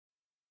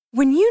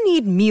When you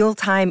need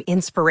mealtime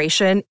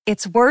inspiration,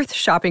 it's worth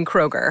shopping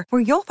Kroger,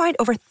 where you'll find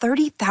over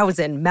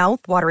 30,000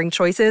 mouth-watering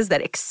choices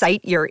that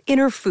excite your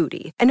inner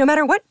foodie. And no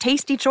matter what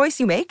tasty choice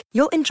you make,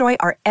 you'll enjoy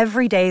our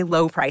everyday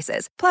low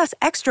prices, plus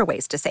extra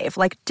ways to save,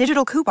 like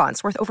digital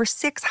coupons worth over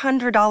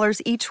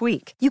 $600 each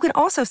week. You can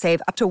also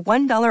save up to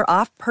 $1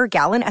 off per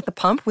gallon at the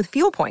pump with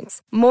fuel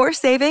points. More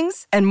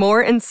savings and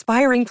more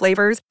inspiring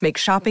flavors make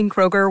shopping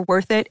Kroger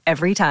worth it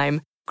every time.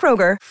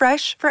 Kroger,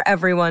 fresh for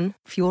everyone.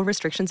 Fuel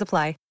restrictions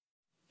apply.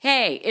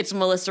 Hey, it's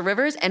Melissa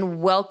Rivers,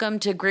 and welcome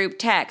to Group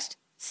Text.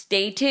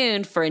 Stay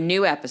tuned for a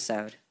new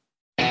episode.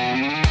 Hey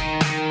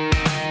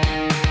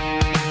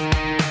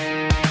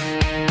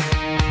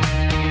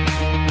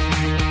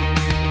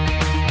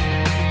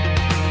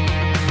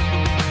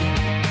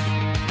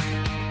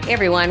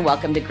everyone,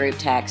 welcome to Group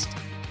Text.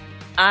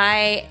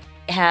 I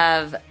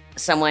have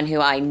someone who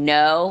I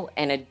know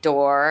and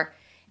adore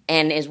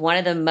and is one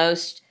of the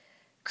most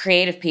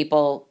creative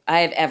people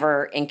I've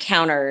ever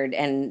encountered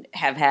and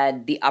have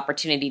had the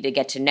opportunity to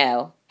get to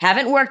know.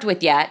 Haven't worked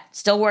with yet.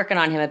 Still working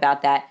on him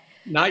about that.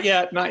 Not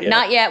yet.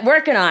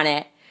 Working on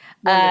it.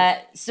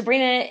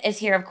 Sabrina is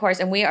here, of course,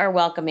 and we are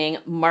welcoming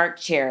Marc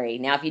Cherry.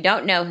 Now, if you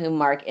don't know who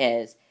Marc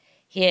is,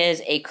 he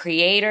is a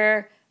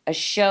creator, a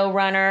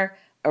showrunner,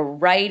 a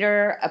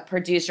writer, a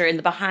producer, and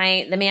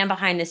the man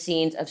behind the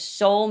scenes of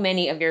so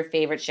many of your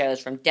favorite shows,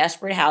 from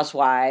Desperate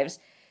Housewives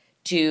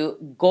to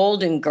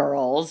Golden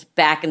Girls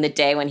back in the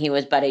day when he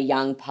was but a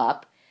young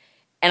pup.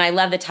 And I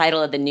love the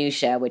title of the new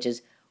show, which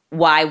is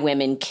Why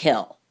Women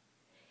Kill.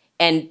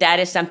 And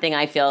that is something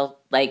I feel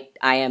like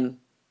I am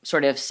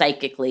sort of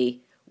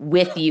psychically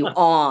with you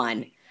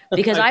on,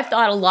 because I've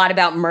thought a lot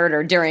about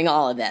murder during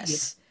all of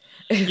this.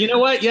 You know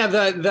what? Yeah,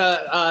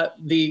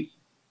 the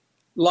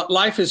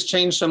life has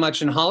changed so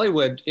much in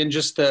Hollywood in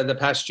just the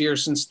past year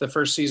since the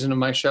first season of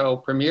my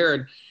show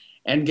premiered.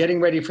 And getting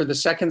ready for the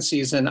second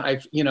season, I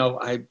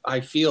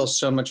feel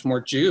so much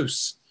more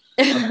juice,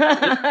 so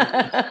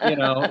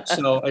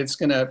it's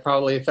going to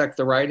probably affect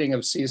the writing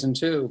of season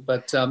 2.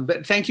 But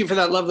thank you for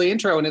that lovely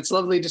intro. And it's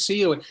lovely to see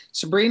you.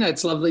 Sabrina,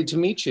 it's lovely to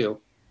meet you.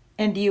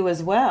 And you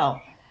as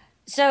well.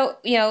 So,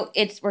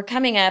 we're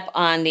coming up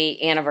on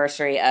the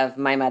anniversary of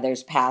my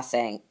mother's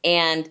passing.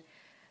 And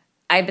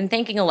I've been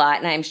thinking a lot,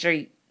 and I'm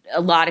sure a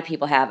lot of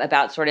people have,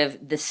 about sort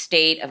of the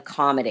state of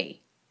comedy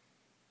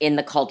in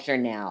the culture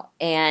now.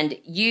 And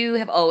you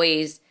have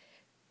always,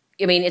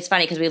 it's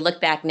funny because we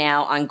look back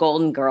now on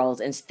Golden Girls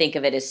and think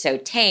of it as so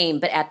tame,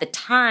 but at the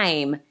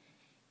time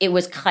it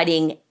was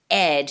cutting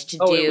edge to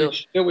do.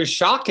 It was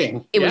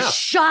shocking. It was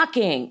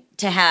shocking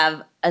to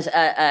have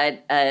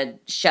a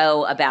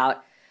show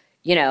about,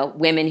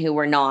 women who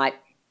were not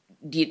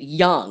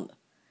young.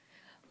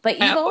 But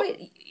you've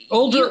always...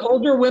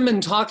 Older women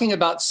talking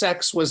about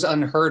sex was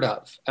unheard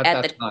of at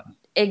that time.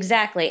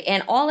 Exactly.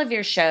 And all of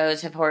your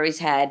shows have always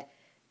had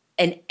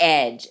an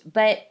edge.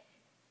 But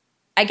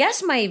I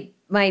guess my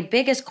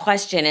biggest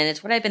question, and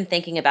it's what I've been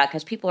thinking about,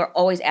 because people are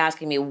always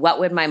asking me, what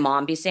would my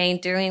mom be saying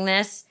during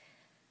this?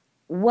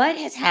 What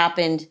has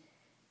happened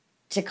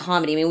to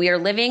comedy? We are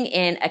living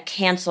in a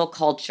cancel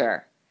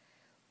culture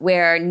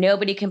where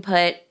nobody can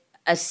put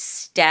a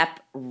step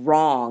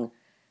wrong.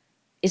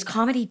 Is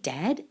comedy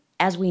dead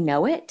as we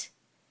know it?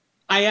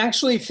 I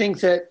actually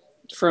think that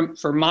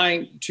for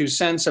my 2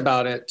 cents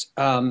about it,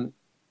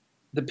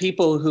 the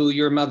people who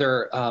your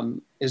mother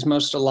is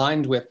most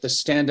aligned with, the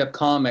stand-up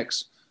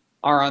comics,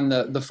 are on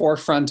the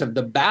forefront of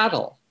the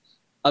battle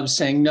of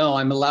saying, no,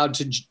 I'm allowed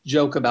to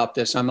joke about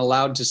this. I'm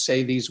allowed to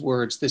say these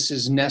words. This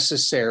is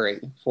necessary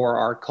for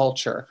our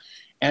culture.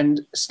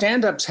 And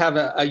stand-ups have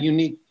a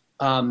unique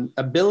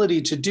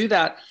ability to do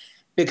that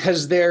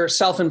because they're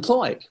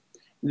self-employed.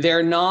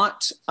 They're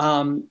not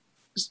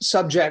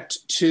subject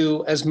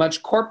to as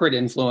much corporate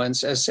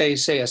influence as say a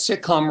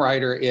sitcom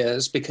writer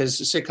is, because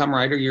a sitcom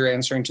writer, you're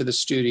answering to the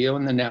studio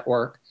and the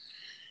network.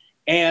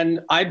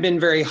 And I've been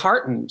very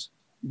heartened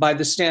by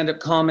the stand-up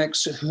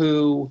comics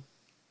who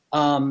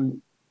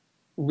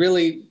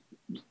really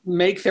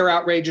make their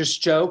outrageous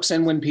jokes.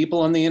 And when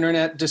people on the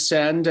internet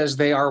descend, as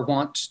they are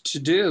wont to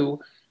do,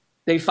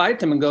 they fight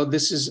them and go,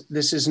 this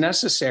is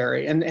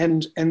necessary.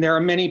 And there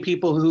are many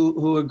people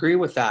who agree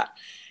with that.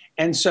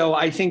 And so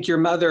I think your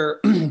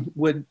mother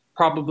would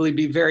probably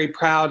be very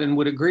proud and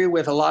would agree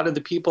with a lot of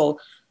the people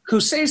who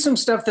say some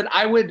stuff that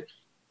I would,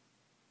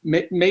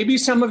 maybe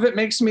some of it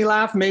makes me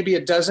laugh, maybe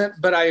it doesn't,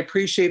 but I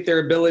appreciate their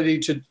ability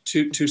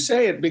to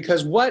say it,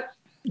 because what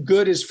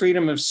good is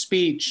freedom of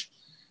speech?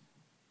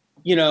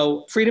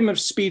 Freedom of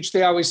speech,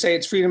 they always say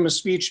it's freedom of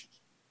speech,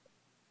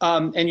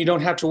 and you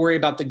don't have to worry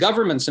about the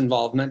government's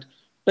involvement.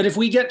 But if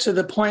we get to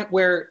the point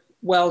where,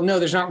 well, no,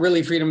 there's not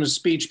really freedom of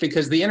speech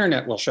because the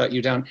internet will shut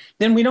you down,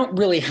 then we don't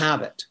really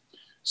have it.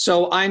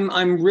 So I'm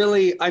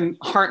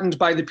heartened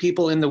by the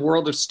people in the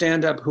world of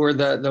stand-up who are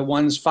the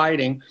ones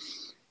fighting.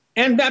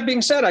 And that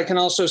being said, I can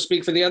also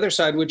speak for the other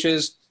side, which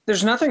is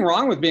there's nothing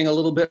wrong with being a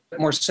little bit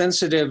more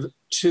sensitive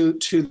to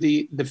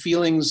the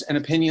feelings and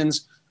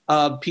opinions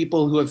of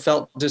people who have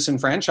felt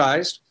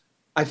disenfranchised.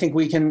 I think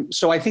we can.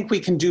 So I think we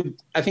can do.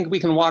 I think we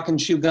can walk and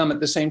chew gum at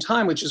the same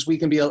time, which is we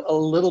can be a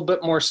little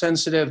bit more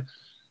sensitive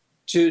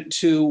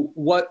to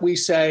what we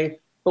say,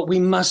 but we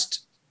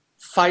must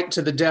fight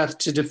to the death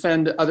to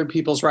defend other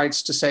people's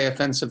rights to say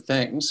offensive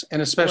things,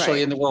 and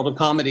especially in the world of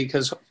comedy,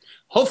 because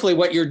hopefully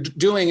what you're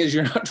doing is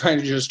you're not trying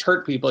to just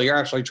hurt people, you're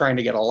actually trying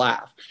to get a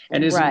laugh.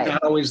 And isn't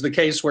that always the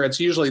case where it's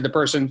usually the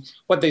person,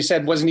 what they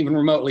said wasn't even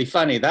remotely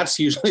funny? That's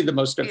usually the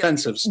most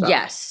offensive stuff.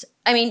 Yes.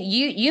 I mean,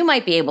 you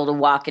might be able to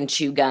walk and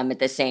chew gum at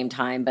the same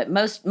time, but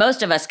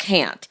most of us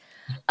can't.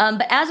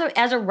 But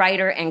as a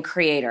writer and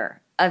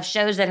creator of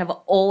shows that have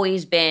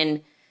always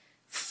been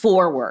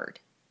forward,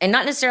 and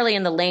not necessarily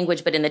in the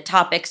language, but in the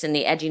topics and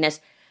the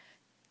edginess,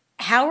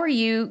 how are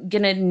you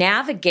going to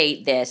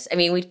navigate this? I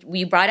mean,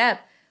 we brought up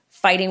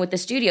fighting with the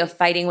studio,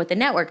 fighting with the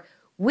network.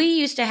 We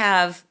used to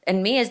have,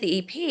 and me as the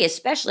EP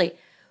especially,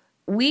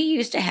 we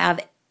used to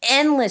have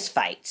endless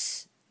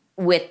fights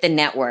with the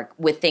network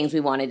with things we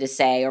wanted to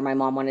say, or my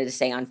mom wanted to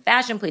say on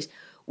Fashion Police.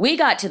 We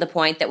got to the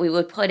point that we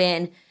would put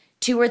in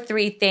 2 or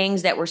 3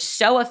 things that were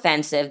so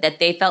offensive that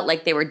they felt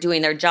like they were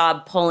doing their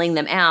job pulling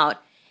them out,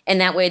 and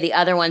that way the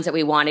other ones that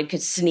we wanted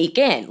could sneak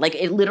in. Like,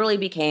 it literally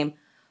became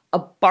a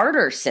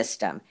barter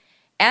system.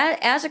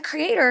 As a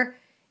creator,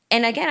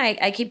 and again,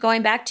 I keep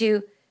going back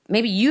to,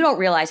 maybe you don't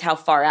realize how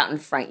far out in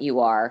front you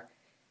are.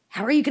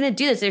 How are you going to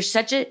do this?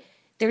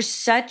 There's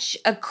such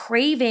a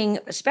craving,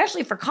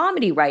 especially for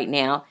comedy right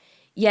now,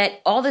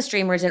 yet all the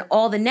streamers and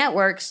all the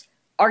networks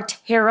are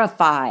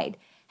terrified.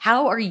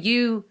 How's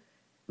it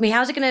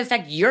going to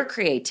affect your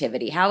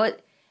creativity?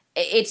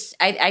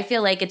 I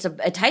feel like it's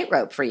a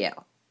tightrope for you.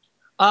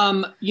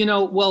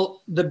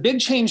 Well, the big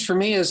change for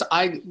me is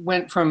I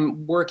went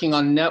from working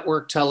on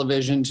network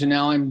television to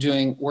now I'm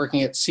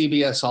working at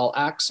CBS All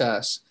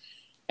Access,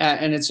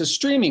 and it's a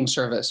streaming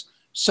service.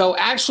 So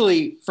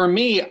actually, for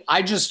me,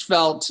 I just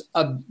felt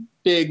a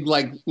big,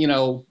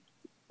 a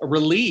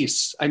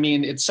release. I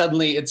mean, it's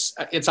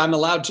I'm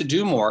allowed to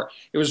do more.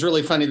 It was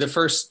really funny. The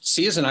first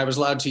season, I was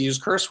allowed to use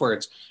curse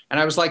words, and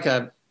I was like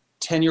a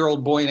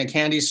 10-year-old boy in a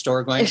candy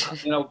store going,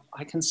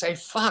 I can say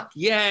fuck,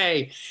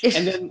 yay.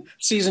 And then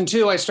season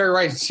 2, I started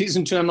writing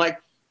season 2. I'm like,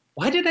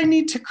 why did I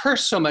need to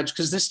curse so much?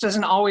 Because this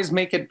doesn't always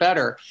make it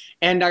better.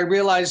 And I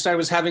realized I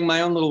was having my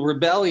own little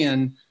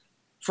rebellion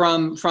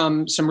from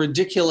some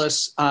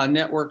ridiculous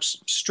network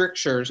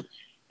strictures.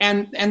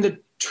 And the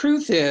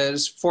truth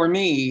is, for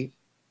me,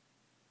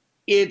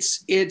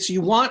 it's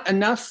you want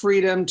enough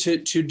freedom to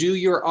do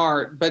your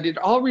art, but it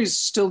always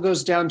still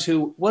goes down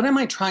to, what am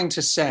I trying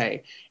to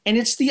say? And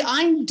it's the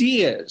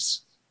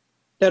ideas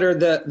that are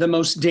the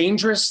most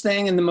dangerous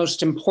thing and the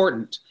most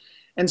important.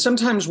 And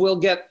sometimes we'll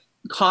get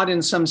caught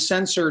in some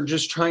censor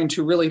just trying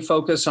to really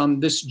focus on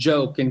this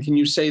joke and can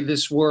you say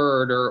this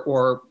word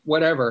or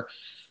whatever.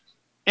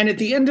 And at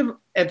the end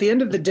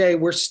of the day,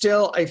 we're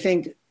still, I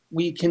think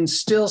we can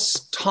still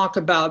talk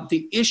about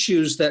the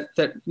issues that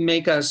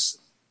make us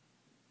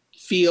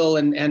feel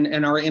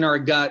and are in our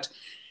gut.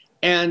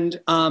 And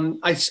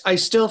I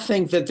still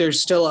think that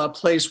there's still a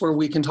place where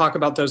we can talk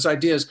about those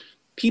ideas.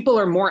 People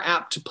are more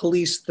apt to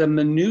police the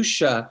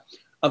minutia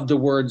of the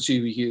words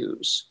you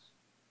use.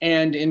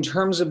 And in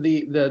terms of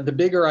the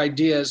bigger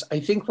ideas, I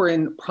think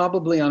we're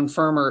probably on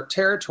firmer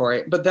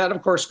territory. But that,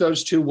 of course,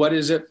 goes to what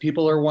is it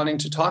people are wanting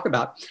to talk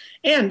about.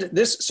 And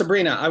this,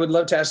 Sabrina, I would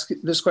love to ask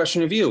this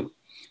question of you.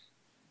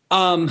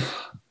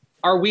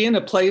 Are we in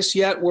a place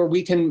yet where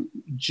we can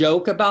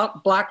joke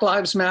about Black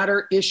Lives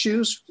Matter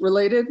issues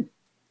related?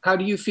 How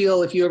do you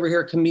feel if you ever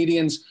hear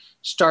comedians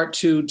start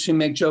to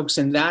make jokes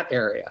in that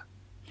area?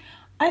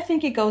 I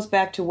think it goes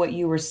back to what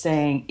you were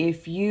saying.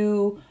 If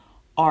you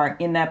are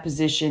in that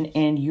position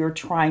and you're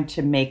trying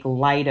to make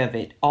light of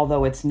it,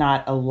 although it's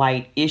not a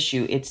light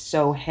issue, it's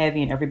so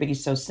heavy and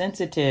everybody's so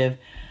sensitive,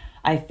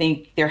 I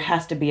think there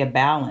has to be a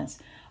balance.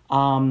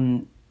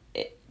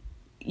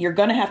 You're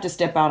going to have to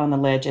step out on the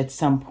ledge at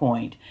some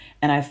point.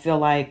 And I feel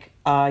like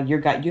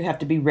you have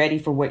to be ready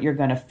for what you're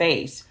going to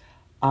face.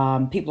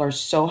 People are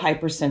so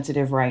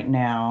hypersensitive right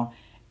now.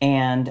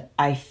 And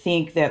I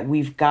think that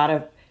we've got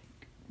to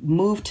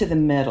move to the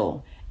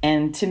middle.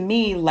 And to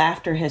me,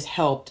 laughter has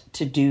helped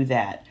to do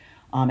that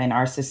in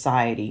our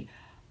society.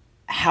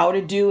 How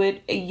to do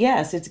it?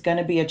 Yes, it's going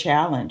to be a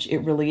challenge. It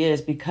really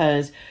is,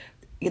 because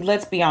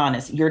let's be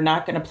honest, you're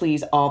not going to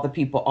please all the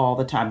people all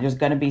the time. There's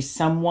going to be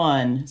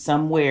someone,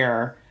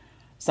 somewhere,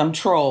 some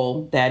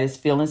troll that is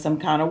feeling some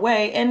kind of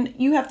way. And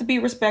you have to be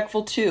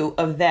respectful, too,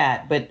 of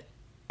that. But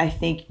I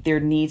think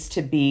there needs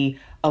to be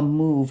a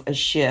move, a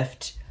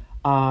shift,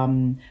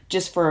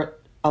 just for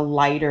a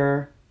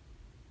lighter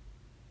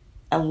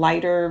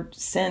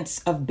sense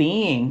of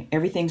being.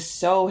 Everything's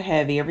so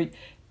heavy.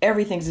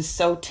 Everything's just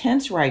so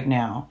tense right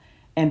now.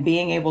 And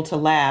being able to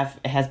laugh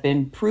has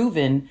been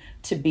proven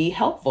to be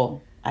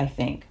helpful, I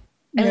think.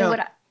 I mean,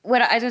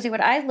 what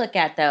I look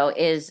at, though,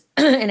 is,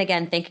 and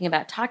again, thinking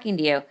about talking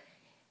to you,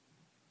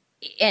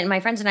 and my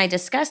friends and I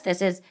discussed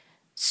this, is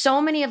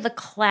so many of the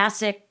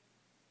classic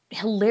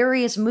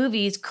hilarious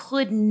movies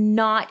could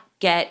not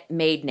get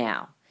made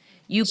now.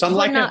 Some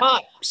like it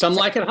hot. Some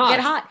like it hot. Get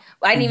hot.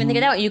 I didn't even think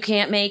of that. You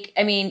can't make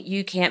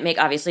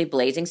obviously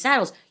Blazing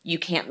Saddles. You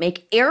can't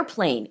make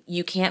Airplane.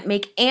 You can't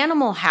make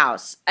Animal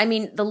House. I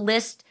mean, the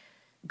list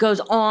goes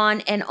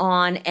on and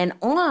on and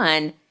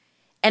on.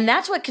 And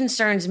that's what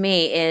concerns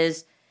me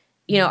is,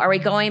 are we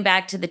going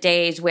back to the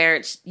days where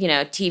it's,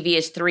 TV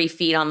is 3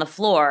 feet on the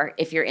floor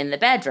if you're in the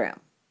bedroom?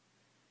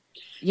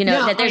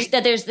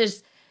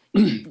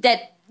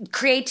 That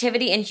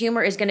creativity and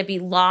humor is going to be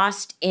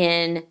lost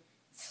in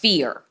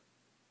fear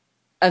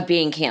of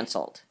being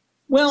canceled.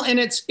 Well, and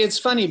it's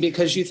funny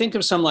because you think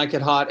of Some Like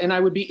It Hot, and I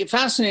would be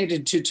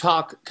fascinated to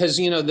talk because,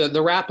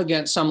 the rap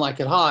against Some Like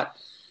It Hot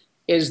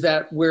is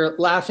that we're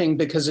laughing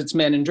because it's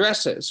men in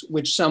dresses,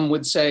 which some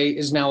would say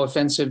is now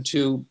offensive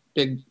to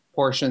big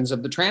portions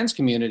of the trans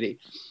community.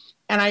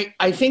 And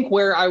I think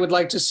where I would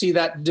like to see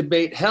that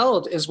debate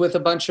held is with a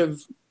bunch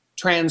of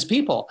trans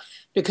people,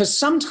 because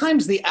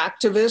sometimes the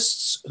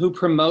activists who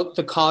promote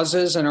the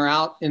causes and are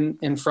out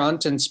in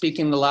front and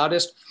speaking the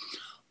loudest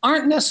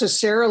aren't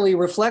necessarily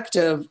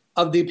reflective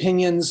of the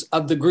opinions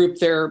of the group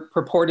they're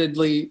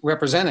purportedly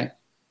representing.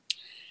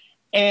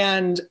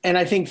 And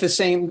I think the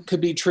same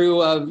could be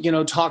true of,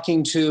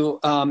 talking to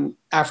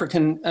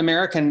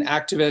African-American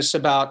activists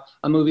about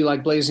a movie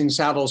like Blazing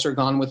Saddles or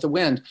Gone with the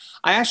Wind.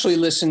 I actually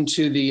listened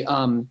to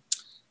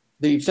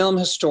the film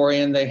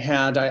historian they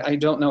had. I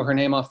don't know her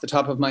name off the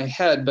top of my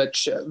head, but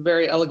a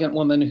very elegant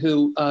woman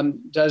who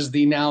does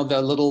the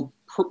little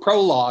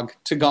prologue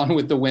to Gone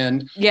with the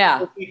Wind.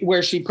 Yeah.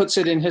 Where she puts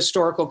it in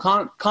historical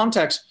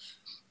context.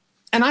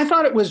 And I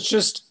thought it was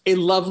just a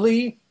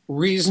lovely,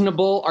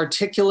 reasonable,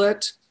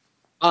 articulate,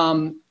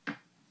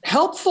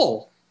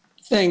 helpful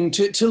thing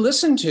to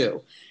listen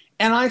to.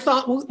 And I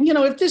thought, well,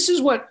 if this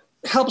is what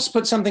helps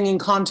put something in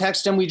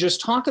context and we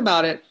just talk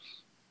about it,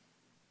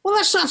 well,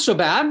 that's not so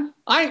bad.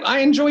 I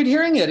enjoyed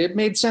hearing it. It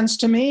made sense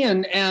to me.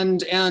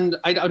 And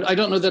I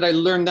don't know that I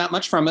learned that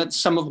much from it.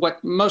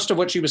 Most of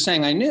what she was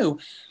saying I knew,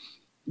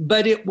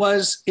 but it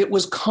was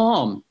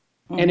calm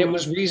and it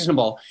was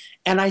reasonable.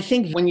 And I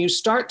think when you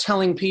start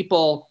telling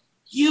people,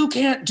 you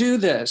can't do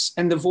this,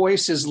 and the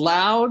voice is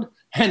loud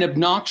and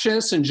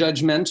obnoxious and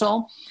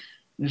judgmental,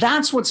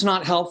 that's what's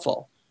not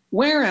helpful.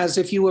 Whereas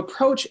if you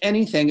approach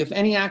anything, if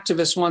any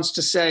activist wants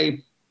to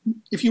say,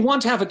 if you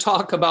want to have a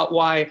talk about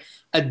why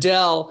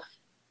Adele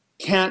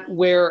can't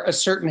wear a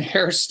certain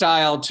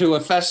hairstyle to a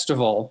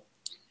festival,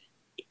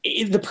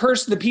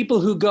 the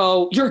people who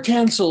go, you're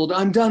canceled,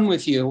 I'm done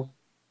with you,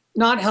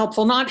 not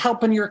helpful, not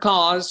helping your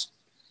cause.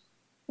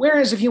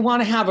 Whereas if you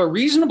want to have a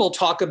reasonable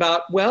talk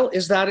about, well,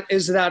 is that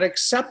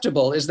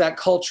acceptable? Is that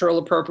cultural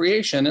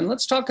appropriation? And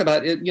let's talk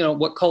about it,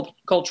 what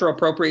cultural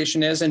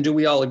appropriation is, and do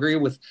we all agree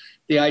with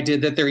the idea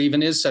that there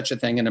even is such a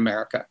thing in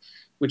America,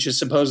 which is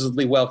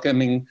supposedly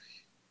welcoming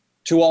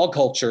to all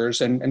cultures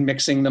and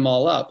mixing them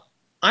all up.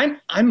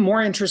 I'm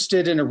more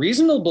interested in a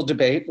reasonable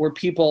debate where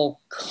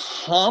people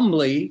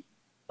calmly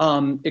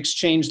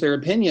exchange their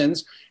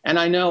opinions. And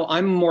I know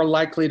I'm more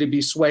likely to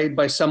be swayed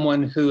by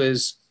someone who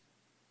is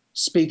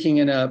speaking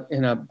in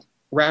a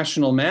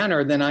rational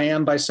manner than I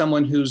am by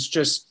someone who's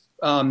just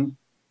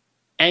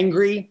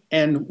angry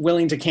and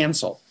willing to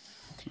cancel.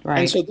 Right.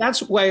 And so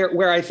that's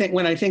where I think,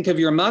 when I think of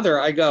your mother,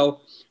 I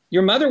go,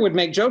 your mother would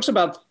make jokes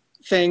about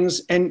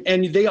things and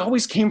they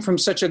always came from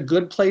such a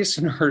good place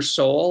in her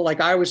soul.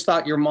 Like, I always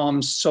thought your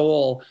mom's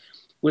soul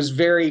was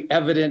very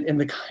evident in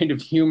the kind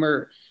of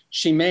humor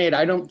she made.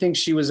 I don't think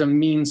she was a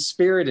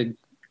mean-spirited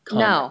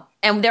comic. No,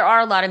 and there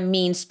are a lot of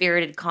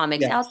mean-spirited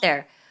comics out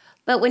there.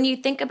 But when you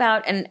think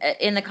about, and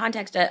in the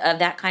context of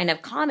that kind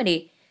of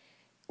comedy,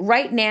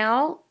 right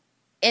now,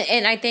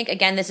 and I think,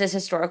 again, this is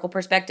historical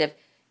perspective,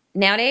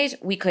 nowadays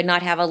we could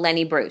not have a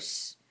Lenny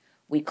Bruce.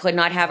 We could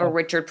not have a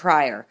Richard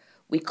Pryor.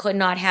 We could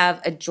not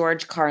have a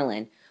George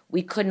Carlin.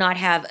 We could not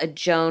have a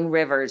Joan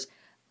Rivers.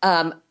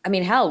 Hell,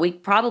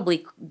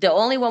 the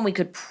only one we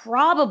could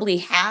probably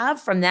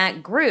have from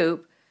that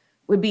group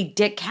would be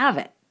Dick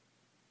Cavett.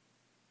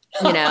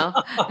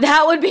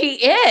 That would be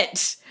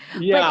it.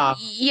 Yeah.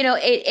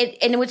 But,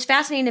 and what's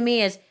fascinating to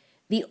me is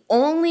the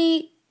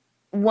only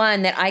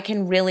one that I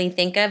can really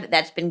think of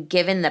that's been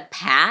given the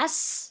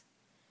pass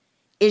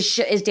is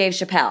Dave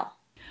Chappelle.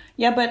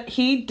 Yeah, but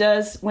he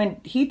does,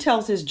 when he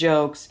tells his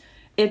jokes,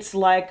 it's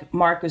like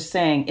Mark was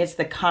saying, it's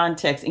the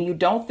context, and you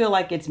don't feel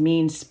like it's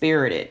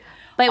mean-spirited.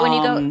 But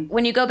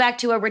when you go back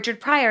to a Richard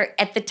Pryor,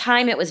 at the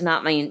time it was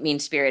not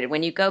mean-spirited.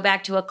 When you go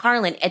back to a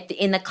Carlin,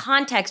 in the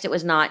context it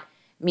was not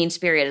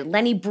mean-spirited.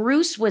 Lenny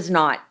Bruce was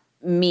not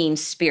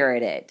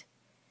mean-spirited.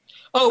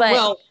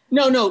 No.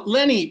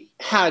 Lenny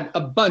had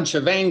a bunch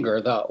of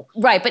anger, though.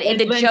 Right, but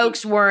the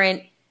jokes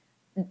weren't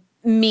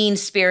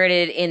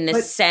mean-spirited in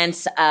the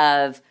sense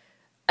of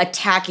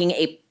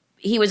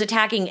he was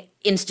attacking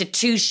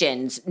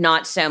institutions,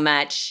 not so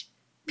much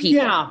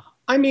people. Yeah.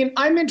 I mean,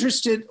 I'm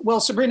interested. Well,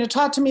 Sabrina,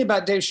 talk to me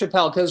about Dave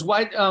Chappelle, because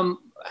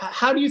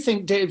how do you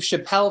think Dave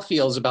Chappelle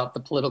feels about the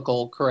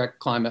political correct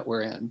climate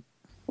we're in?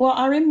 Well,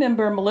 I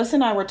remember Melissa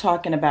and I were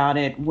talking about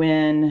it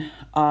when...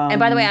 and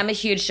by the way, I'm a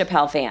huge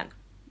Chappelle fan.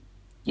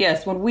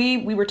 Yes, when we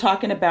were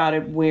talking about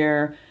it,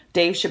 where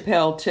Dave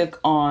Chappelle took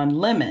on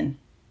Lemon.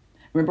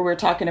 Remember, we were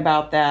talking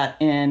about that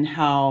and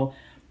how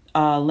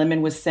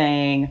Lemon was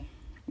saying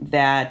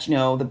that,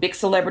 the big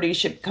celebrities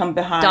should come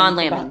behind. Don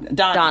Lemon.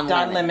 Don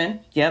Lemon.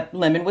 Yep.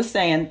 Lemon was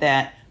saying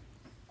that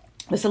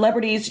the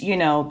celebrities,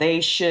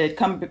 they should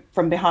come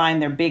from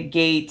behind their big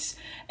gates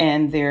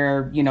and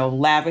their,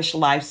 lavish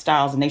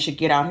lifestyles, and they should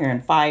get out here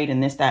and fight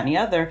and this, that, and the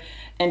other.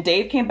 And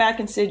Dave came back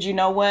and said, you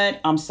know what?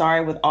 I'm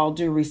sorry, with all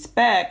due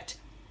respect,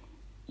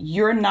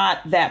 you're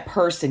not that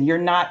person. You're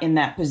not in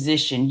that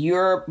position.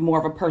 You're more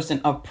of a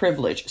person of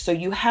privilege. So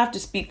you have to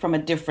speak from a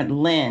different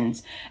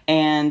lens.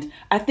 And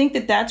I think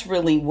that that's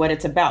really what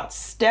it's about,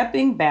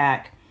 stepping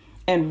back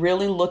and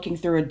really looking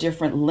through a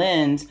different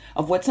lens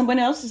of what someone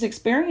else's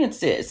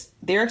experience is.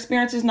 Their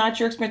experience is not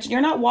your experience.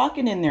 You're not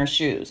walking in their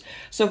shoes.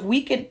 So if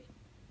we could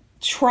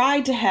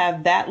try to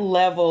have that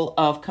level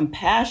of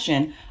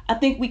compassion, I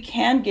think we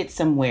can get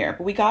somewhere.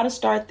 But we got to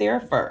start there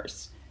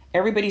first.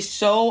 Everybody's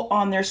so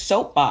on their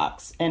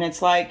soapbox, and it's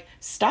like,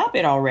 stop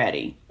it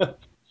already.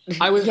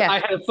 I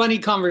had a funny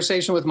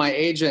conversation with my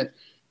agent.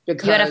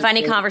 Because you had a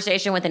funny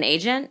conversation with an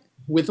agent?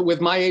 With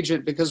my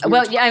agent, because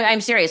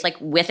I'm serious. Like,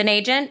 with an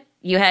agent,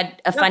 you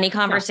had a funny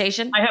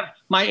conversation? I have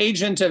my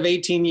agent of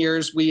 18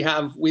 years. We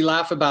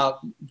laugh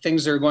about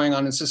things that are going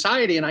on in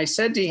society. And I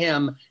said to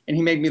him, and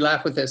he made me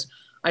laugh with this.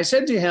 I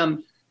said to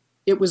him,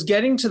 it was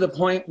getting to the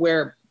point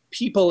where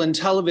people in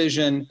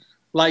television,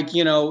 like,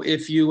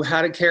 if you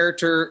had a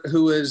character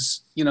who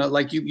is,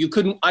 like you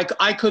couldn't,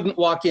 I couldn't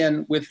walk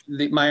in with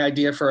my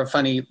idea for a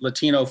funny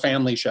Latino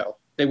family show.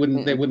 They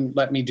wouldn't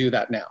let me do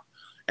that now.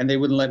 And they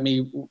wouldn't let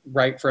me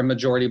write for a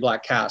majority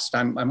Black cast.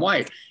 I'm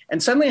white.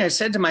 And suddenly I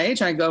said to my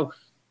agent, I go,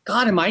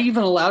 God, am I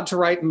even allowed to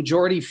write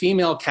majority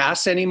female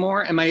casts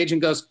anymore? And my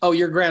agent goes, oh,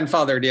 you're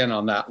grandfathered in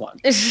on that one.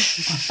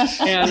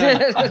 And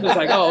I was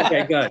like, oh,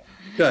 okay, good.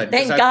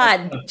 Thank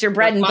God, it's your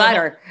bread and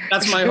butter.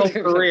 That's my whole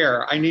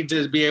career. I need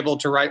to be able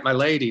to write my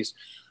ladies.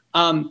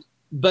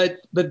 But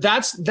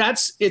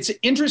it's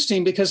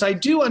interesting because I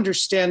do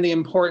understand the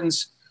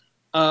importance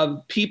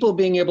of people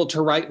being able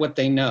to write what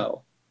they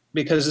know.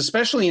 Because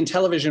especially in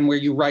television where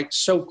you write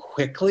so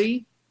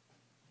quickly,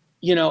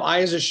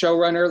 I, as a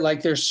showrunner,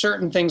 like, there's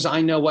certain things I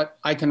know what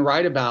I can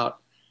write about.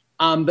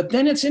 But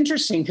then it's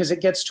interesting because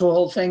it gets to a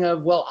whole thing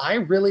of, well, I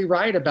really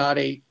write about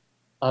a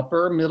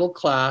upper middle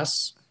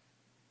class,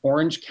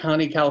 Orange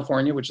County,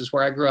 California, which is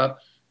where I grew up,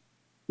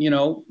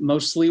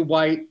 mostly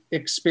white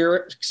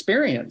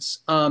experience.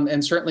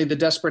 And certainly the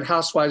Desperate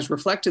Housewives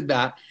reflected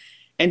that.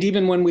 And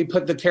even when we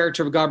put the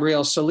character of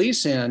Gabrielle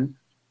Solis in,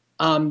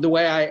 the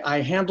way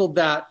I handled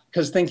that,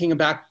 because thinking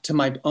back to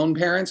my own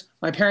parents,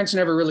 my parents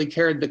never really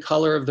cared the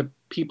color of the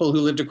people who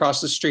lived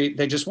across the street.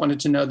 They just wanted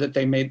to know that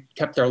they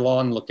kept their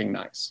lawn looking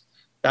nice.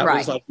 That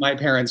was like my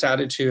parents'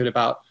 attitude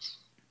about,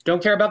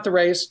 don't care about the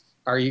race.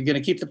 Are you going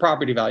to keep the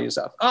property values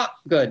up?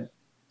 Good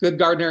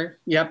gardener.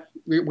 Yep,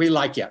 we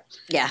like you.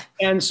 Yeah.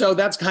 And so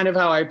that's kind of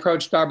how I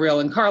approached Gabrielle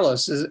and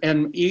Carlos.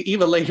 And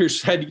Eva later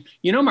said,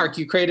 Mark,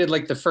 you created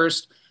like the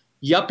first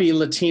yuppie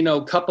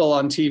Latino couple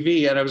on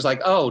TV. And I was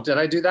like, oh, did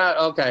I do that?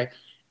 Okay.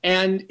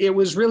 And it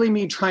was really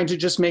me trying to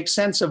just make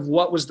sense of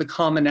what was the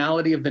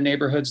commonality of the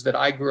neighborhoods that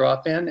I grew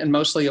up in. And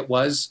mostly it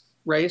was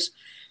race.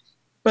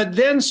 But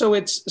then, so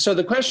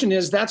the question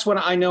is, that's what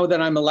I know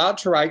that I'm allowed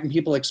to write and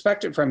people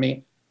expect it from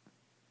me.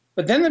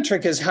 But then the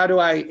trick is, how do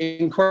I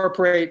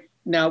incorporate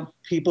now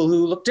people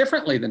who look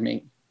differently than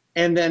me?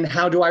 And then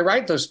how do I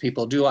write those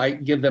people? Do I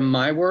give them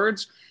my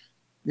words?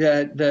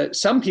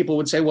 Some people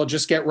would say, well,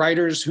 just get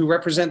writers who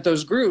represent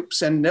those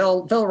groups and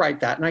they'll write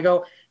that. And I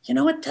go,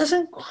 it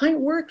doesn't quite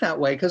work that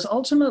way, because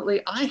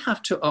ultimately I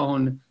have to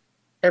own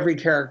every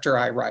character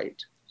I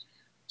write.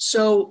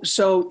 So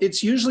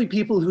it's usually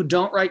people who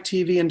don't write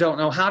TV and don't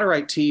know how to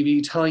write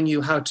TV telling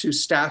you how to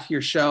staff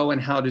your show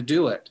and how to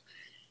do it.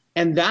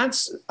 And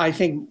that's, I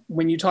think,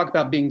 when you talk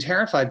about being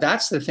terrified,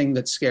 that's the thing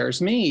that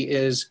scares me,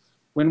 is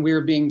when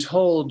we're being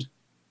told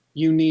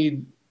you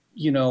need,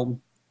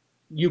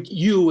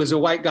 you as a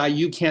white guy,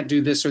 you can't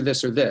do this or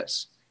this or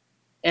this.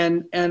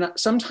 And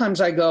sometimes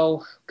I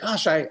go,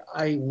 gosh, I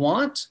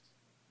want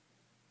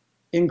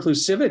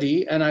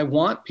inclusivity and I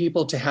want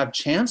people to have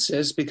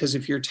chances, because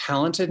if you're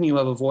talented and you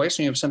have a voice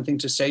and you have something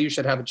to say, you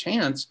should have a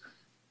chance.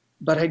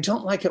 But I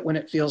don't like it when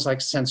it feels like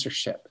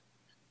censorship.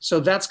 So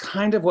that's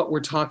kind of what we're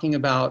talking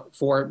about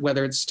for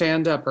whether it's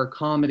stand-up or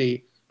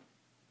comedy.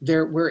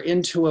 We're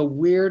into a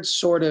weird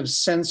sort of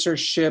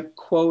censorship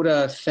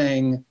quota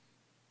thing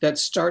that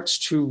starts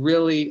to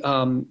really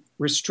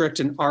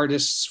restrict an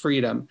artist's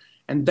freedom.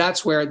 And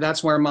that's where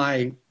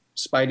my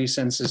spidey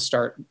senses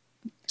start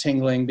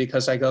tingling,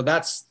 because I go,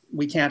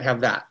 we can't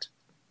have that.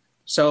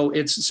 So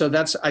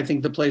that's, I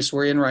think, the place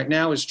we're in right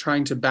now, is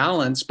trying to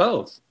balance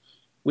both,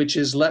 which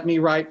is let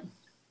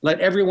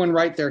everyone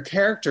write their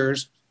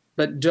characters,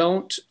 but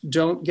don't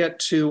get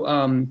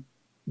too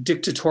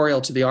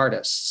dictatorial to the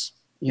artists,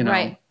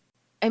 Right.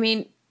 I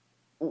mean,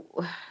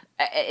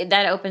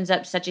 that opens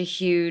up such a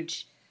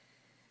huge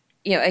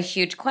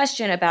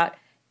question about,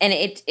 and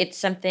it's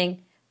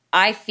something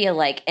I feel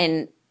like,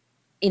 and,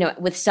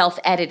 with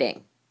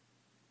self-editing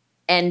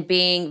and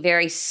being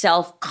very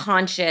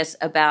self-conscious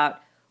about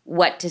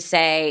what to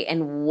say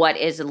and what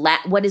is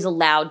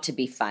allowed to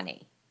be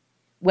funny,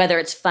 whether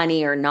it's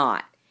funny or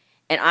not.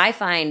 And I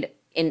find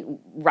in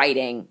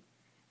writing,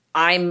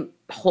 I'm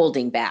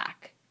holding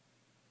back.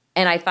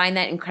 And I find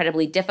that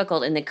incredibly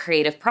difficult in the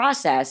creative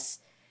process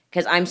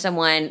because I'm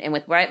someone, and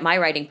with my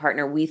writing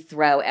partner, we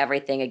throw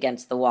everything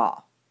against the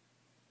wall.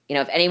 You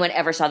know, if anyone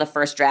ever saw the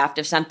first draft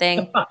of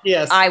something,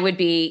 yes, I would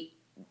be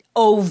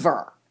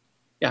over.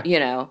 Yeah. You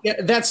know? Yeah,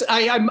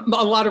 I'm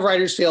a lot of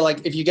writers feel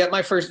like if you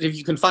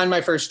can find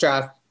my first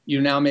draft, you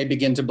now may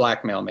begin to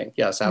blackmail me.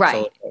 Yes,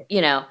 absolutely. Right.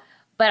 You know,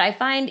 but I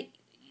find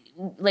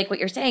like what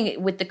you're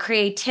saying with the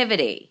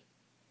creativity,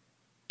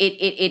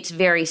 it's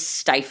very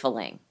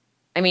stifling.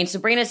 I mean,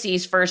 Sabrina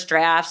sees first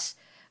drafts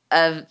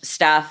of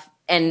stuff,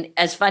 and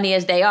as funny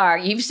as they are,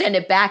 you send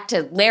it back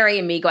to Larry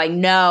and me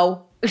going,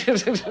 no.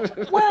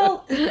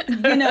 Well,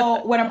 you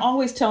know, what I'm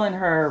always telling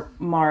her,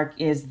 Mark,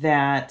 is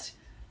that,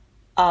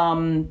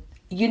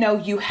 you know,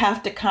 you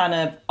have to kind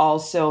of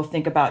also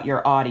think about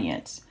your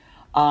audience.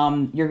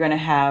 You're going to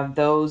have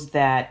those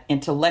that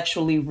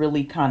intellectually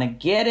really kind of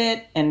get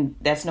it, and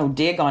that's no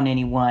dig on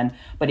anyone.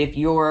 But if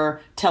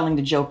you're telling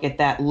the joke at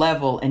that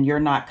level and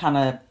you're not kind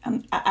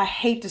of, I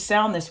hate to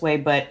sound this way,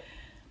 but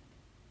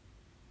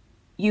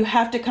you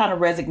have to kind of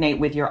resonate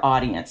with your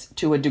audience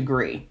to a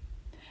degree.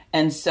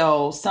 And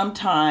so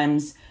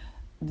sometimes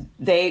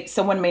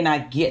someone may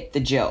not get the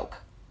joke,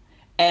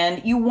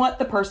 and you want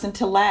the person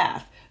to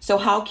laugh. So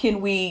how can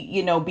we,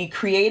 you know, be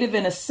creative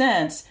in a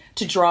sense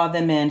to draw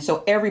them in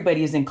so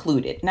everybody is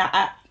included?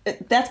 Now,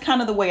 that's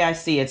kind of the way I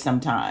see it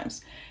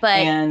sometimes.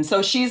 And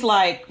so she's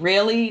like,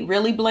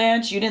 really,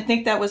 Blanche? You didn't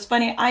think that was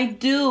funny? I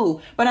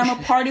do, but I'm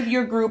a part of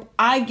your group.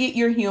 I get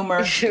your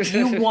humor.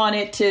 You want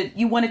it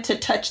to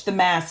touch the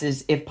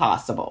masses if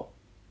possible.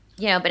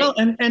 Yeah, but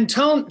and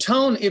tone.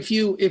 If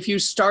you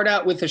start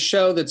out with a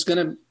show that's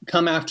going to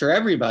come after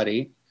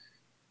everybody,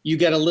 you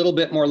get a little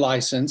bit more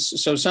license.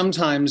 So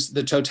sometimes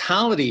the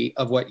totality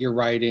of what you're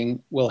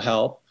writing will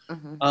help.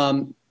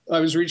 Mm-hmm. I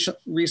was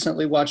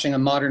recently watching a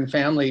Modern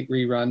Family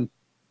rerun,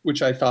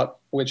 which I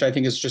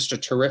think is just a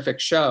terrific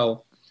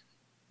show.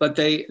 But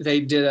they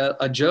did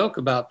a joke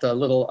about the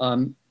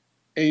little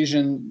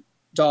Asian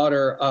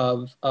daughter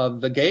of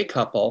the gay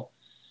couple.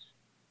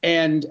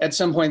 And at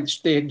some point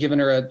they had given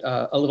her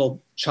a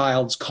little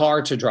child's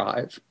car to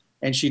drive,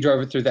 and she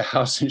drove it through the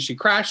house and she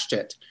crashed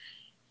it.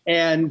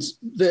 And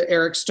the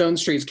Eric Stone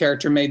Street's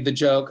character made the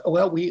joke,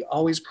 well, we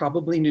always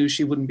probably knew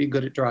she wouldn't be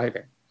good at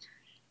driving.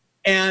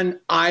 And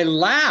I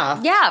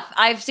laughed. Yeah,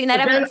 I've seen that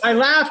episode. I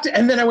laughed,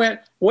 and then I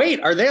went,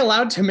 wait, are they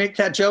allowed to make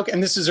that joke?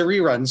 And this is a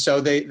rerun,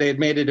 so they had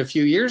made it a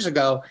few years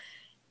ago.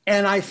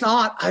 And I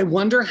thought, I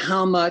wonder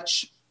how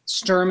much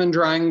Sturm and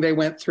Drang they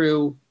went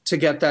through to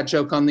get that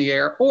joke on the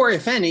air, or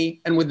if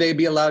any, and would they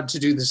be allowed to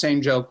do the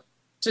same joke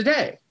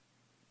today?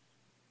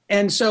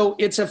 And so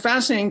it's a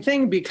fascinating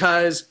thing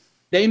because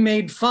they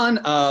made fun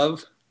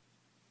of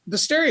the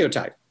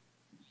stereotype.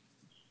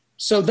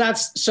 So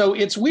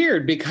it's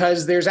weird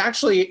because there's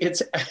actually,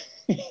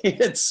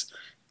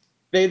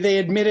 they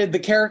admitted, the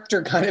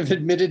character kind of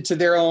admitted to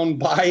their own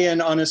buy-in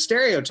on a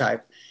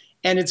stereotype.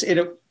 And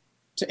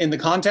in the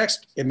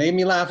context, it made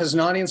me laugh as an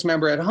audience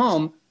member at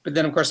home. But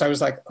then of course I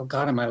was like, oh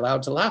God, am I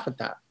allowed to laugh at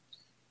that?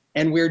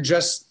 And we're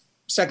just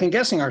second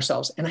guessing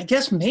ourselves. And I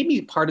guess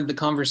maybe part of the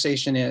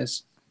conversation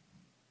is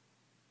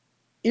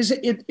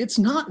it's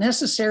not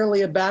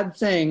necessarily a bad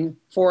thing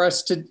for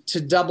us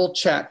to double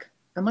check.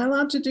 Am I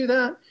allowed to do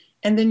that?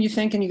 And then you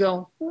think and you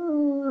go,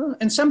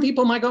 and some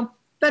people might go,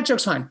 that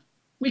joke's fine.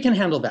 We can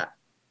handle that.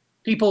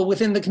 People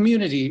within the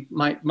community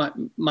might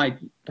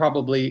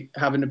probably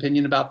have an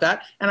opinion about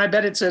that. And I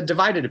bet it's a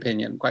divided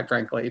opinion, quite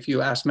frankly, if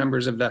you ask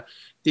members of the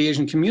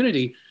Asian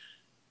community.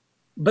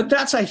 But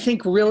that's, I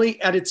think, really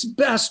at its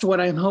best,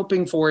 what I'm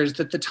hoping for is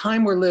that the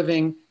time we're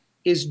living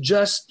is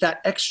just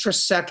that extra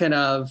second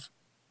of,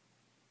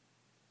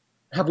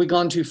 have we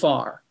gone too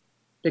far?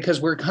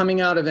 Because we're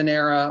coming out of an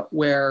era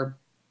where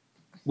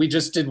we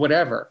just did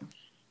whatever.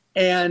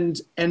 And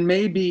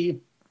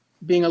maybe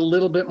being a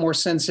little bit more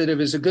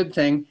sensitive is a good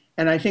thing.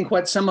 And I think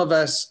what some of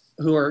us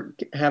who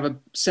have a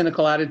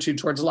cynical attitude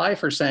towards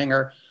life are saying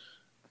are,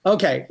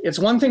 okay, it's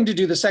one thing to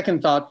do the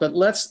second thought, but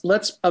let's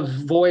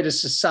avoid a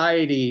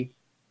society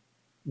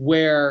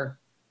where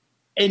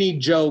any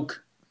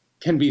joke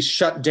can be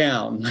shut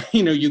down.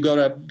 You know, you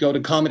go to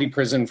comedy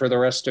prison for the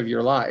rest of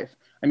your life.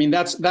 I mean,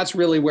 that's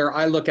really where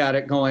I look at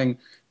it going,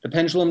 the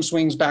pendulum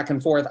swings back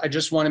and forth. I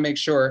just want to make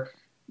sure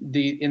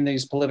in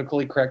these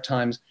politically correct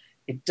times,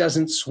 it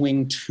doesn't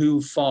swing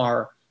too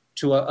far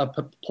to a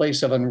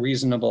place of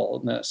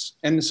unreasonableness.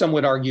 And some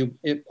would argue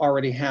it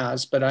already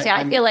has, but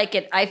I feel like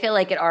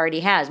it already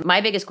has. My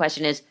biggest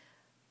question is,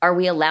 are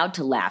we allowed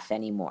to laugh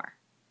anymore?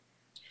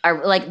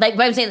 Like what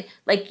I'm saying,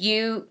 like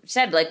you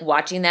said, like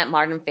watching that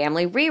Modern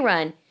Family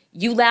rerun,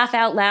 you laugh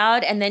out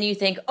loud and then you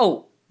think,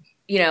 oh,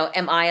 you know,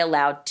 am I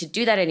allowed to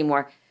do that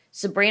anymore?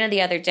 Sabrina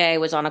the other day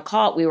was on a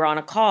call. We were on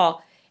a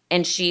call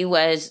and she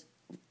was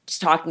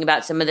talking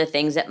about some of the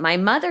things that my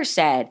mother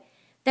said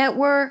that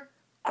were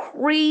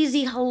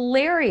crazy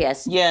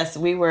hilarious. Yes,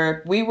 we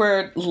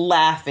were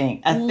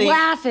laughing. I think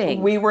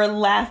Laughing. we were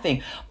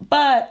laughing.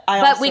 But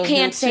we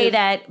can't say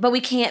that. But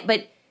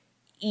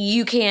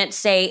you can't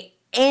say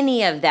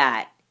any of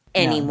that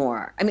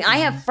anymore. I mean, I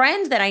have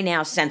friends that I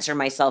now censor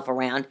myself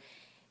around,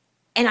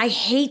 and I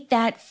hate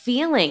that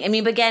feeling. I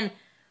mean, but again,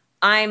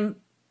 I'm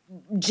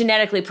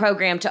genetically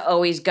programmed to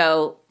always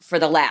go for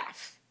the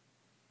laugh.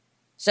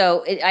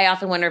 So I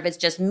often wonder if it's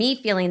just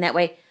me feeling that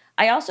way.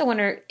 I also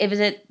wonder if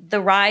is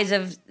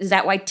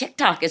that why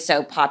TikTok is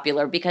so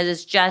popular? Because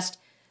it's just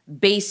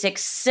basic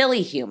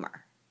silly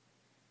humor,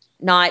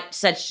 not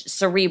such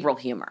cerebral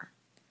humor.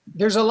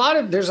 There's a lot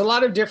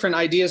of different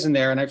ideas in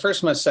there, and I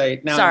first must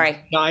say now.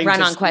 Sorry,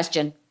 run-on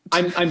question.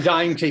 I'm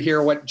dying to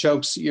hear what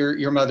jokes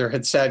your mother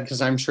had said,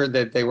 because I'm sure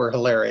that they were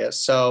hilarious.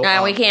 So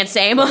we can't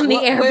say them on the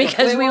air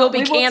because we will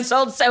be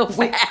canceled so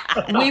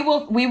fast. We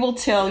will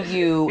tell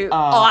you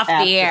off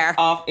the air.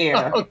 Off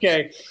air.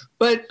 Okay,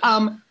 but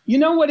you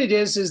know what it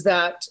is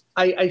that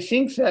I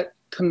think that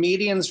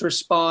comedians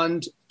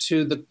respond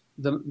to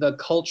the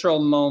cultural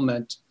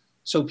moment.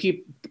 So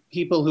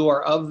people who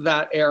are of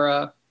that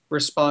era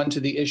respond to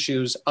the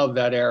issues of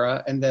that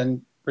era and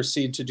then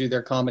proceed to do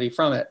their comedy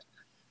from it.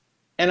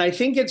 And I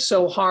think it's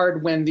so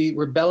hard when the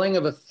rebelling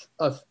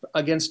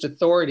against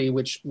authority,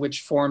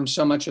 which formed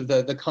so much of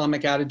the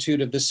comic attitude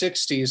of the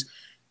 60s,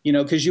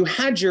 because you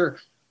had your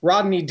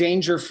Rodney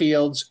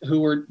Dangerfields who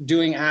were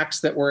doing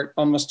acts that were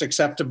almost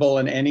acceptable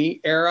in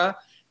any era.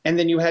 And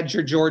then you had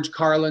your George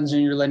Carlins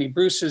and your Lenny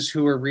Bruces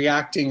who were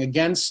reacting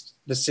against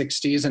the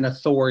 60s and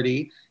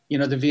authority.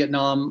 The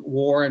Vietnam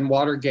War and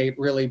Watergate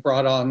really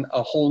brought on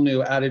a whole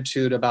new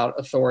attitude about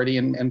authority,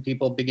 and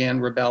people began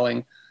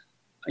rebelling,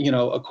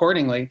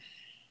 accordingly.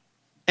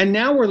 And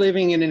now we're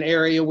living in an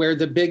area where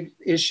the big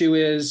issue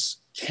is,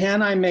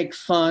 can I make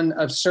fun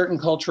of certain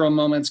cultural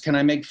moments? Can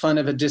I make fun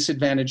of a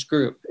disadvantaged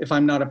group if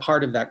I'm not a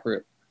part of that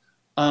group?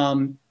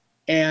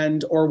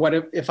 Or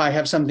what if I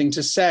have something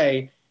to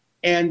say?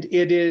 And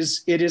it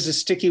is a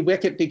sticky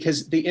wicket,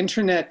 because the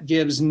internet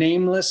gives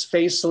nameless,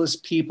 faceless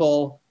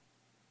people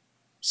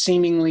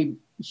seemingly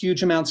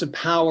huge amounts of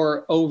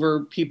power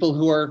over people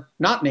who are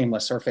not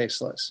nameless or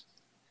faceless.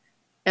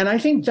 And I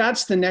think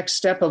that's the next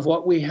step of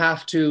what we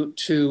have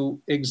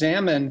to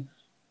examine,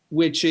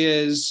 which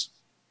is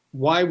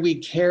why we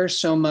care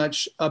so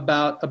much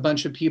about a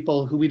bunch of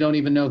people who we don't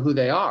even know who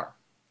they are.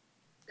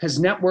 Because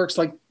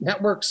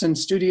networks and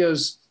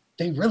studios,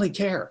 they really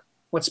care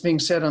what's being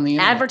said on the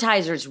internet.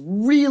 Advertisers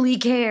really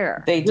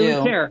care. They do.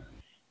 Really care.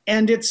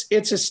 And it's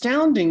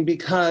astounding,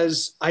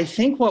 because I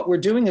think what we're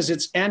doing is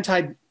it's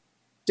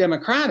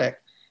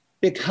anti-democratic,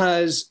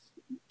 because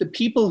the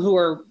people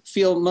who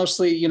feel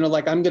mostly,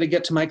 like I'm going to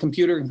get to my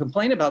computer and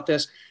complain about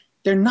this,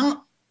 they're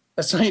not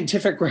a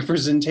scientific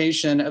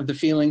representation of the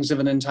feelings of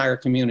an entire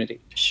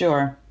community.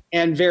 Sure.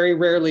 And very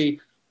rarely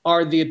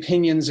are the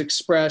opinions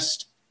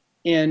expressed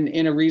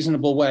in a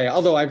reasonable way.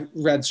 Although I've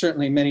read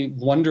certainly many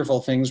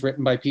wonderful things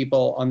written by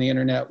people on the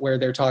internet where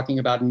they're talking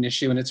about an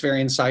issue, and it's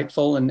very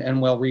insightful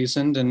and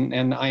well-reasoned,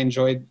 and I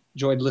enjoyed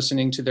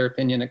listening to their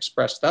opinion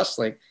expressed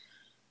thusly.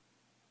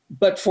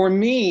 But for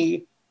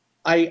me,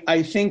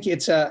 I think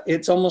it's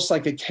almost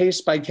like a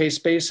case-by-case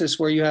basis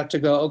where you have to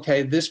go,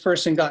 okay, this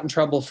person got in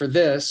trouble for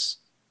this.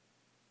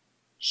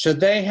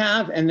 Should they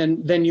have? And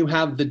then you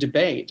have the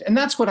debate. And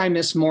that's what I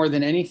miss more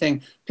than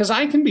anything, because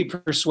I can be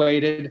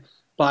persuaded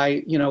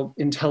by,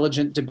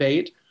 intelligent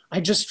debate.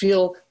 I just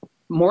feel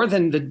more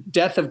than the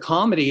death of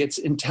comedy, it's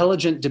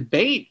intelligent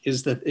debate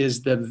is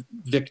the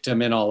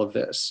victim in all of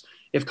this.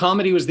 If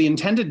comedy was the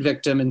intended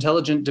victim,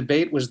 intelligent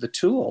debate was the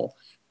tool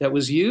that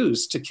was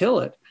used to kill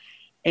it.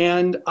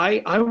 And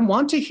I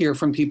want to hear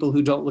from people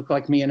who don't look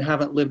like me and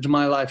haven't lived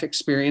my life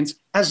experience,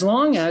 as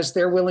long as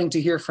they're willing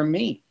to hear from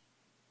me.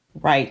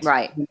 Right.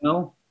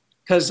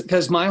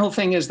 Because my whole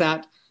thing is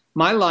that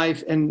my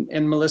life, and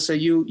Melissa,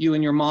 you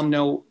and your mom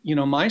know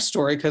my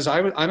story, because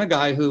I'm a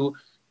guy who,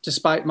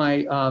 despite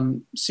my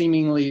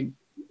seemingly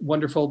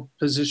wonderful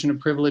position of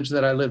privilege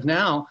that I live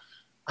now,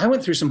 I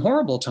went through some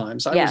horrible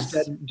times. I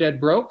was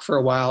dead broke for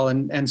a while,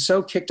 and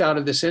so kicked out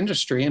of this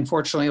industry.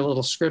 Unfortunately, a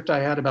little script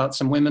I had about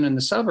some women in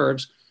the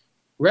suburbs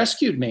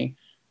rescued me.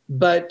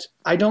 But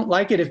I don't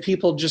like it if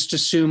people just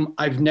assume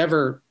I've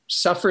never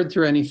suffered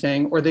through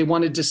anything, or they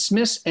want to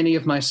dismiss any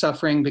of my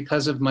suffering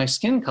because of my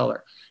skin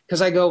color.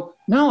 Because I go,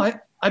 no,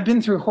 I've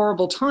been through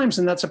horrible times,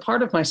 and that's a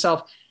part of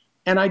myself.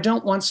 And I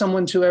don't want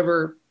someone to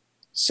ever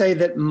say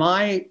that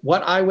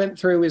what I went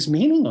through is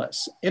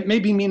meaningless. It may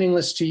be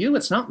meaningless to you.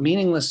 It's not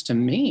meaningless to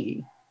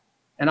me.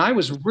 And I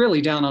was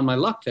really down on my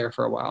luck there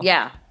for a while.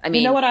 Yeah. I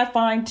mean, you know what I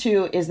find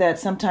too is that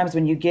sometimes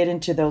when you get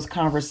into those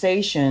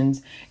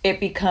conversations, it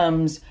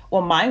becomes,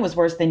 well, mine was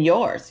worse than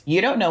yours.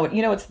 You don't know it.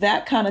 It's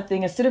that kind of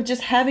thing. Instead of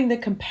just having the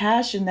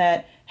compassion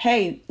that,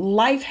 hey,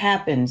 life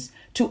happens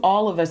to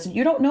all of us. And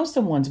you don't know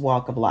someone's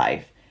walk of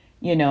life.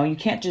 You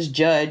can't just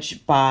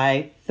judge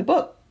by the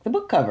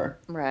book cover.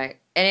 Right.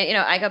 And,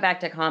 I go back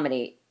to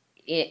comedy.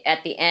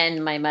 At the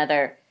end, my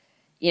mother,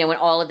 when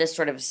all of this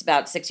sort of,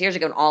 about 6 years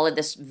ago, when all of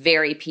this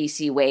very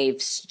PC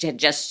wave had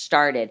just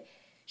started,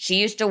 She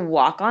used to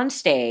walk on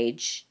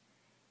stage,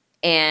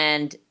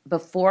 and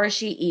before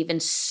she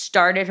even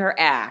started her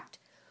act,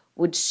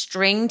 would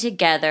string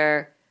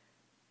together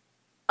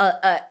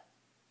a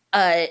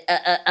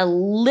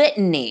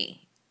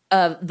litany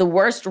of the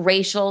worst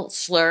racial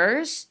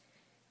slurs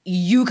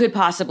you could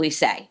possibly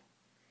say.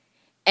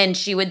 And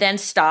she would then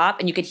stop,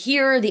 and you could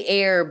hear the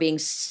air being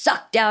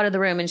sucked out of the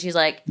room. And she's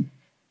like,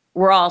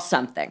 we're all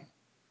something.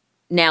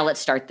 Now let's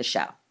start the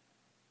show.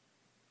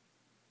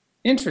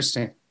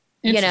 Interesting.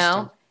 You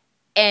know?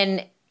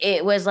 And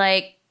it was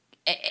like,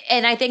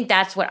 and I think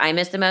that's what I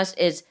miss the most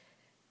is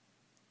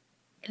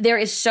there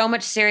is so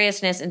much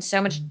seriousness and so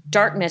much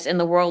darkness in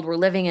the world we're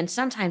living in.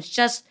 Sometimes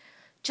just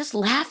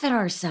laugh at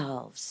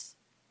ourselves.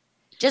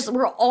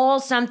 We're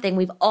all something.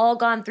 We've all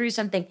gone through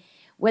something,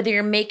 whether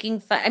you're making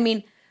fun. I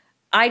mean,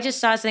 I just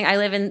saw something. I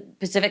live in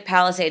Pacific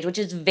Palisades, which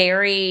is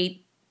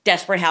very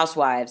Desperate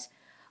Housewives.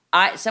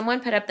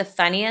 Someone put up the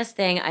funniest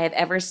thing I have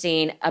ever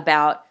seen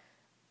about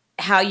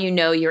how you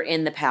know you're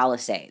in the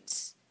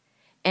Palisades.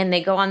 And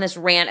they go on this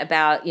rant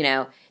about, you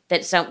know,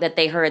 that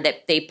they heard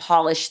that they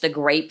polish the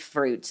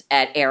grapefruits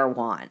at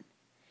Erewhon.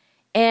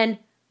 And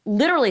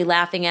literally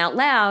laughing out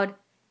loud.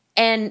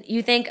 And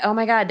you think, oh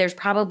my God, there's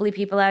probably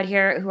people out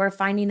here who are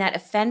finding that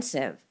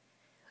offensive.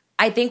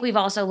 I think we've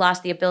also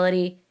lost the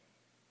ability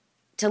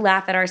to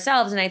laugh at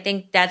ourselves. And I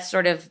think that's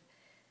sort of,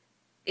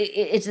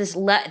 it's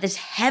this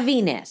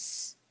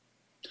heaviness.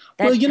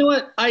 Well, you know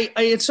what?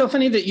 It's so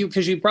funny that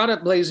because you brought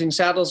up Blazing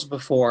Saddles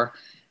before.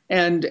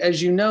 And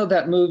as you know,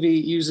 that movie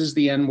uses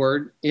the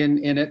N-word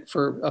in it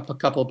for a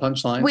couple of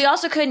punchlines. We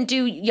also couldn't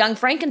do Young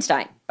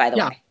Frankenstein, by the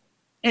way.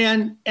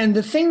 And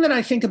the thing that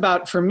I think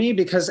about for me,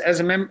 because as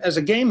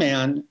a gay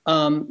man,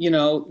 you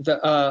know,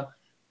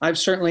 I've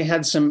certainly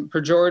had some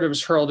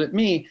pejoratives hurled at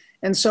me.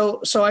 And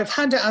so I've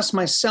had to ask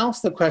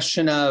myself the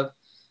question of,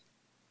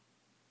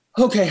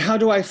 okay, how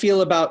do I feel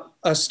about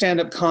a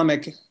stand-up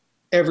comic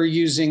ever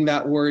using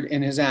that word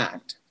in his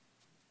act?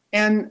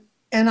 And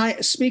I,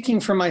 speaking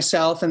for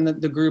myself and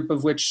the group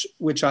of which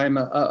I'm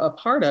a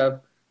part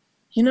of,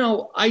 you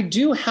know, I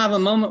do have a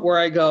moment where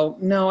I go,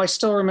 no, I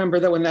still remember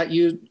that when that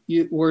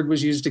word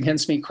was used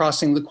against me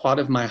crossing the quad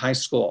of my high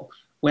school,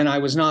 when I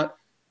was not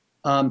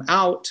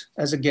out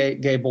as a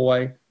gay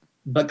boy,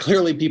 but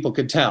clearly people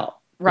could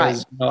tell. Right.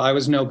 You know, I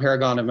was no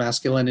paragon of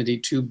masculinity,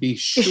 to be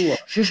sure.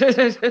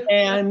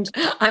 And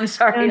I'm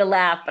sorry to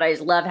laugh, but I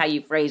just love how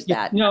you phrased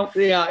that. No,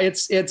 yeah,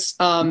 it's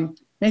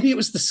maybe it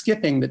was the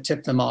skipping that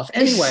tipped them off.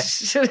 Anyway,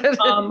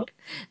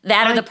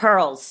 that or the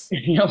pearls.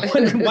 You know,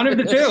 one of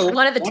the two.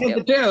 One of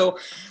the two.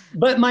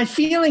 But my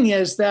feeling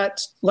is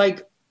that,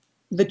 like,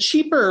 the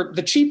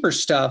cheaper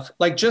stuff,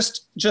 like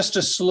just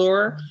a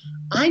slur,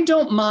 I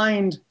don't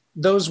mind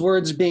those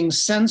words being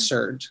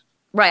censored.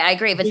 Right, I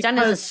agree. If it's done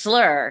as a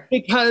slur,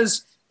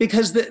 because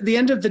the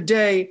end of the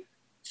day,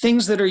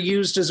 things that are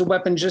used as a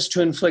weapon just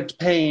to inflict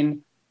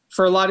pain,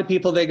 for a lot of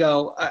people, they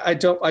go, I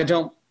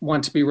don't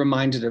want to be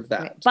reminded of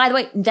that. By the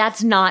way,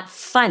 that's not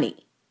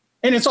funny.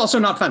 And it's also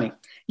not funny.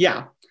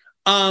 Yeah.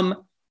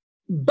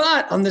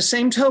 But on the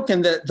same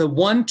token, the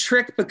one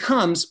trick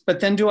becomes, but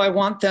then do I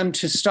want them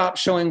to stop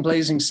showing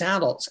Blazing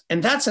Saddles?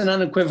 And that's an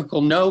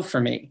unequivocal no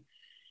for me.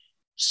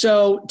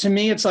 So to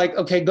me, it's like,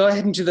 okay, go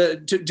ahead and do the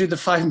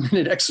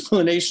 5-minute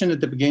explanation at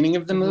the beginning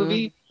of the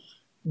movie.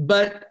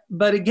 But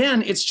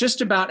again, it's just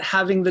about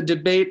having the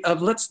debate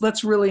of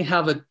let's really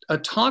have a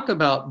talk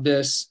about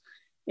this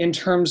in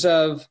terms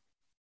of,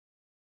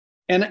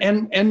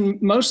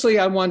 and mostly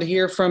I want to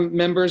hear from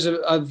members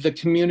of the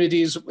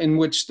communities in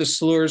which the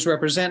slurs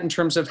represent in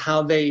terms of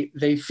how they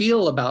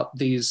feel about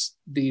these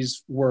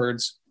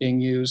words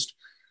being used.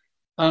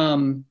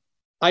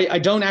 I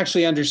don't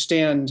actually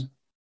understand,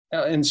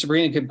 and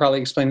Sabrina could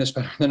probably explain this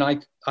better than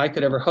I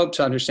could ever hope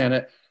to understand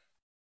it.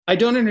 I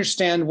don't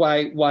understand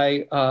why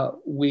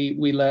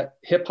we let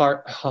hip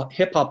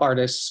hop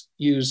artists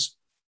use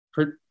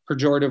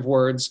pejorative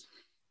words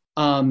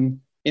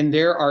in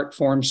their art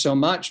form so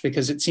much,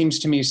 because it seems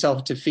to me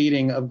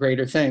self-defeating of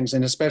greater things,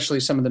 and especially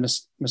some of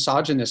the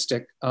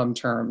misogynistic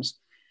terms.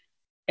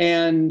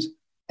 And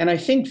I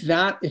think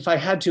that if I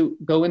had to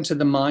go into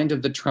the mind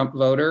of the Trump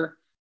voter,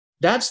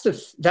 that's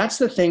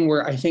the thing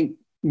where I think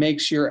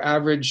makes your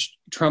average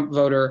Trump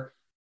voter,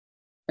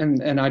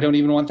 and I don't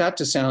even want that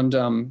to sound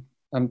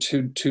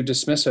too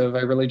dismissive.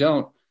 I really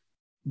don't.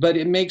 But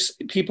it makes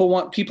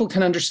people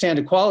can understand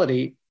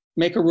equality.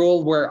 Make a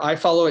rule where I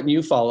follow it and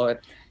you follow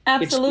it.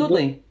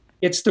 Absolutely.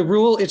 It's the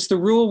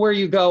rule where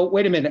you go,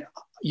 wait a minute,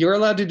 you're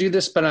allowed to do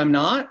this, but I'm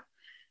not.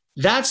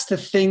 That's the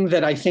thing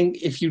that I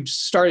think if you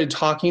started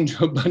talking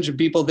to a bunch of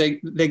people, they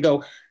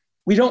go,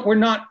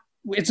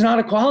 it's not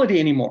equality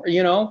anymore,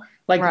 you know?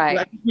 Like, right.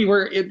 I think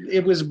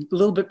it was a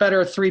little bit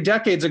better 3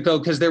 decades ago,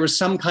 because there was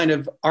some kind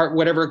of art,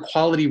 whatever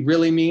equality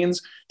really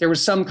means. There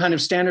was some kind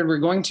of standard we're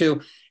going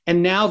to.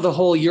 And now the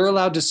whole, you're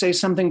allowed to say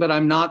something, but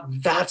I'm not,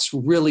 that's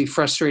really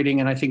frustrating.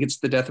 And I think it's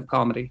the death of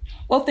comedy.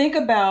 Well, think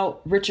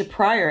about Richard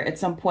Pryor. At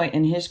some point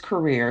in his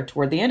career,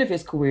 toward the end of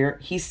his career,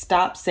 he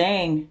stopped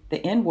saying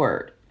the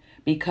N-word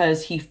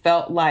because he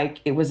felt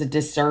like it was a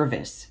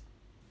disservice.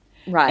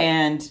 Right.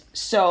 And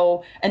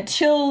so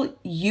until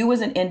you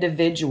as an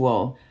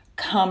individual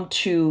come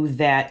to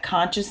that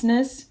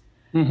consciousness,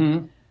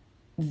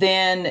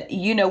 then,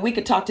 we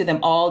could talk to them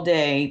all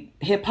day,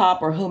 hip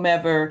hop or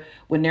whomever,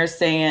 when they're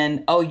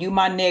saying, oh, you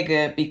my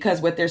nigga,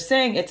 because what they're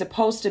saying, it's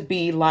supposed to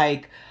be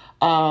like,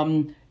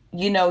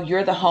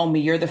 you're the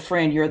homie, you're the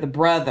friend, you're the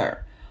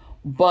brother.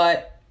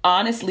 But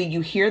honestly,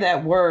 you hear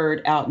that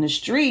word out in the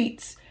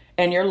streets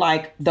and you're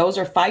like, those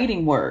are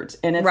fighting words.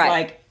 And it's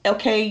like,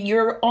 okay,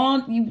 you're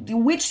on,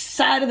 which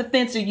side of the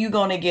fence are you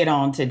going to get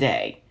on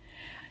today?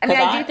 I mean,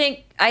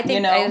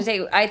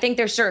 I think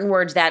there's certain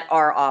words that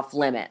are off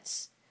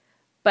limits.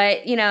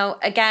 But,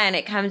 again,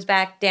 it comes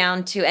back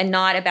down to, and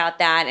not about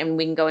that, and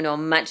we can go into a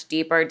much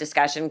deeper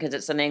discussion because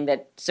it's something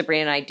that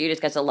Sabrina and I do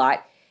discuss a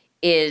lot,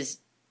 is,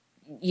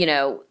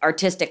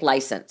 artistic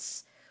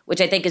license,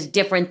 which I think is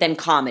different than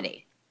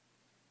comedy.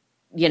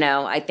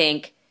 I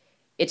think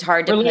it's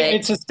hard to put.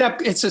 It's a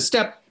step,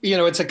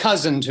 it's a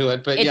cousin to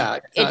it, but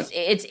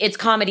it's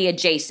comedy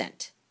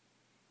adjacent.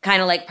 Kind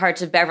of like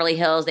parts of Beverly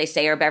Hills, they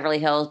say are Beverly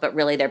Hills, but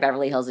really they're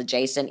Beverly Hills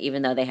adjacent,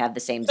 even though they have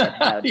the same zip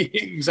code.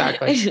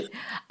 Exactly.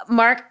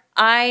 Mark,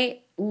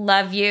 I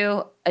love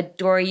you,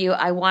 adore you.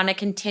 I want to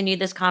continue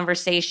this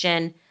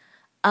conversation.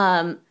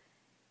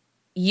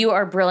 You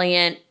are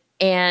brilliant.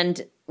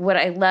 And what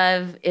I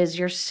love is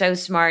you're so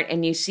smart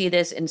and you see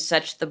this in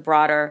such the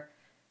broader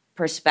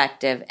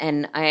perspective.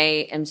 And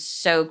I am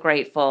so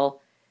grateful.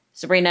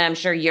 Sabrina, I'm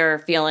sure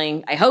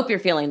I hope you're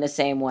feeling the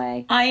same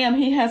way. I am.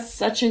 He has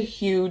such a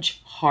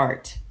huge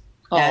heart.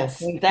 That's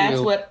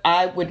what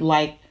I would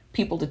like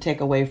people to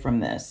take away from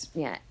this.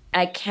 Yeah.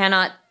 I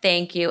cannot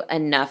thank you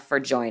enough for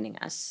joining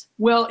us.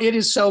 Well, it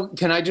is so,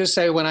 can I just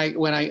say, when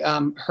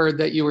I heard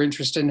that you were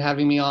interested in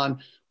having me on,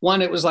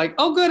 one, it was like,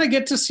 oh, good, I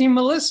get to see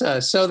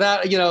Melissa. So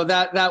that,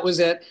 that was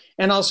it.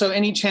 And also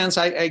any chance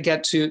I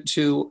get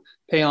to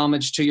pay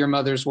homage to your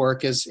mother's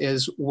work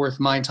is worth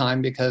my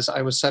time, because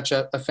I was such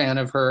a fan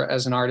of her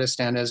as an artist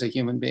and as a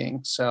human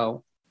being.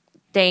 So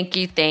thank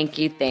you.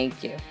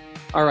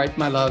 All right,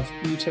 my love,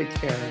 you take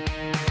care.